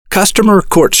Customer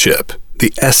Courtship,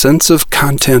 the Essence of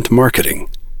Content Marketing.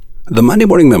 The Monday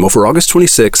Morning Memo for August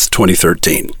 26,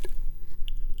 2013.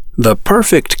 The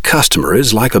perfect customer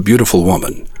is like a beautiful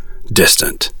woman,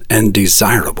 distant and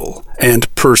desirable,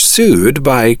 and pursued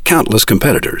by countless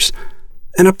competitors.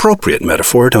 An appropriate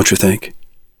metaphor, don't you think?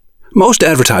 Most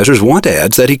advertisers want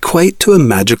ads that equate to a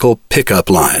magical pickup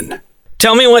line.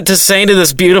 Tell me what to say to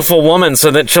this beautiful woman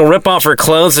so that she'll rip off her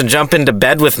clothes and jump into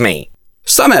bed with me.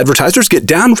 Some advertisers get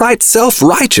downright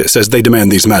self-righteous as they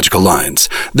demand these magical lines.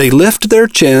 They lift their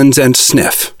chins and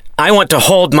sniff. I want to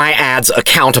hold my ads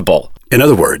accountable. In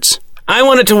other words, I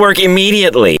want it to work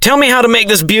immediately. Tell me how to make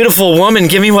this beautiful woman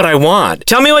give me what I want.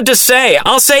 Tell me what to say.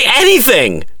 I'll say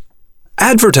anything.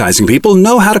 advertising people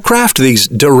know how to craft these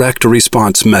direct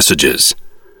response messages.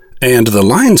 And the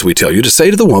lines we tell you to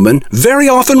say to the woman very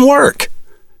often work.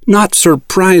 Not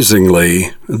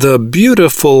surprisingly, the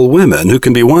beautiful women who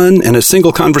can be won in a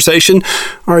single conversation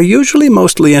are usually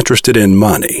mostly interested in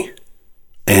money,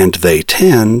 and they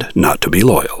tend not to be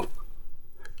loyal.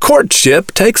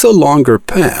 Courtship takes a longer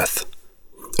path.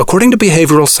 According to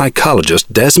behavioral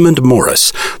psychologist Desmond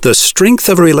Morris, the strength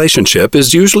of a relationship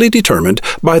is usually determined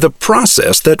by the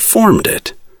process that formed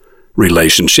it.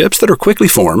 Relationships that are quickly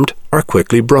formed are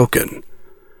quickly broken.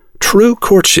 True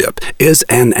courtship is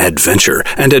an adventure,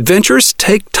 and adventures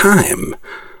take time.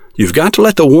 You've got to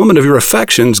let the woman of your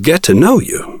affections get to know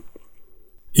you.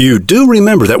 You do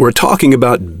remember that we're talking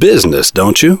about business,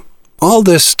 don't you? All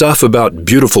this stuff about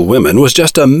beautiful women was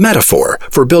just a metaphor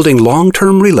for building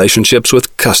long-term relationships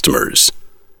with customers.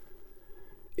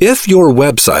 If your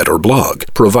website or blog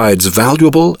provides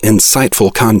valuable,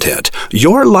 insightful content,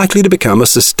 you're likely to become a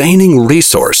sustaining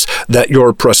resource that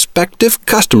your prospective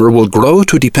customer will grow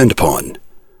to depend upon.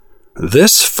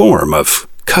 This form of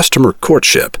customer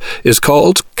courtship is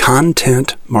called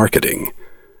content marketing.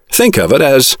 Think of it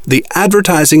as the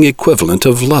advertising equivalent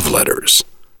of love letters.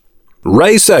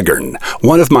 Ray Seggern,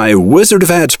 one of my Wizard of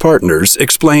Ads partners,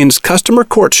 explains customer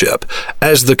courtship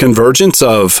as the convergence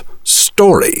of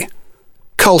story,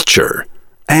 culture,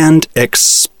 and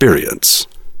experience.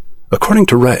 According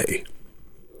to Ray,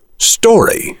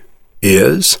 story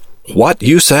is what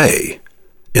you say,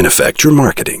 in effect your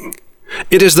marketing.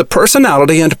 It is the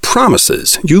personality and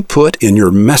promises you put in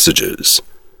your messages.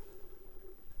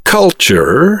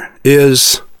 Culture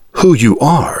is who you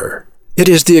are. It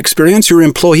is the experience your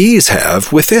employees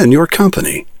have within your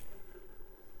company.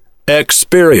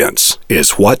 Experience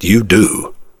is what you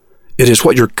do. It is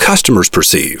what your customers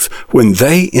perceive when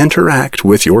they interact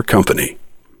with your company.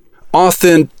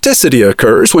 Authenticity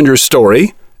occurs when your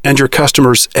story and your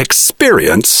customer's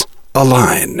experience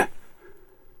align.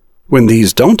 When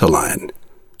these don't align,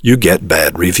 you get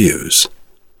bad reviews.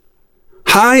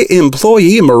 High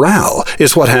employee morale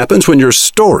is what happens when your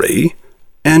story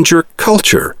and your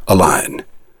culture align.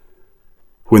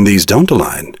 When these don't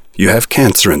align, you have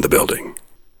cancer in the building.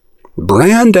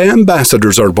 Brand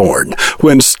ambassadors are born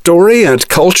when story and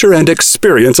culture and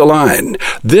experience align.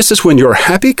 This is when your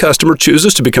happy customer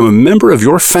chooses to become a member of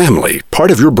your family,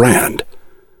 part of your brand.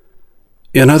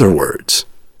 In other words,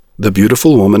 the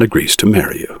beautiful woman agrees to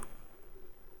marry you.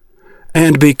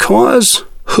 And because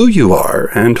who you are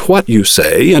and what you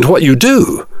say and what you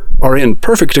do are in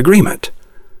perfect agreement,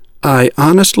 I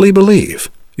honestly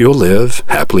believe you'll live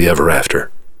happily ever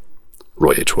after.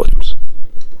 Roy H. Williams.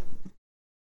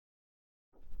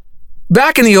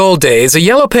 Back in the old days, a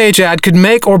Yellow Page ad could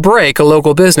make or break a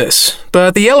local business.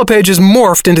 But the Yellow Pages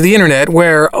morphed into the internet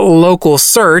where local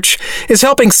search is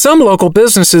helping some local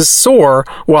businesses soar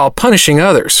while punishing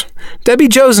others. Debbie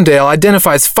Josendale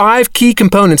identifies 5 key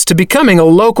components to becoming a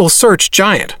local search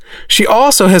giant. She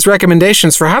also has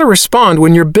recommendations for how to respond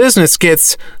when your business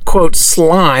gets, quote,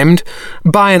 slimed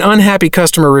by an unhappy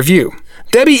customer review.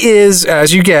 Debbie is,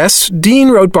 as you guessed, Dean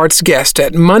Rothbart's guest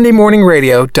at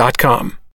MondayMorningRadio.com.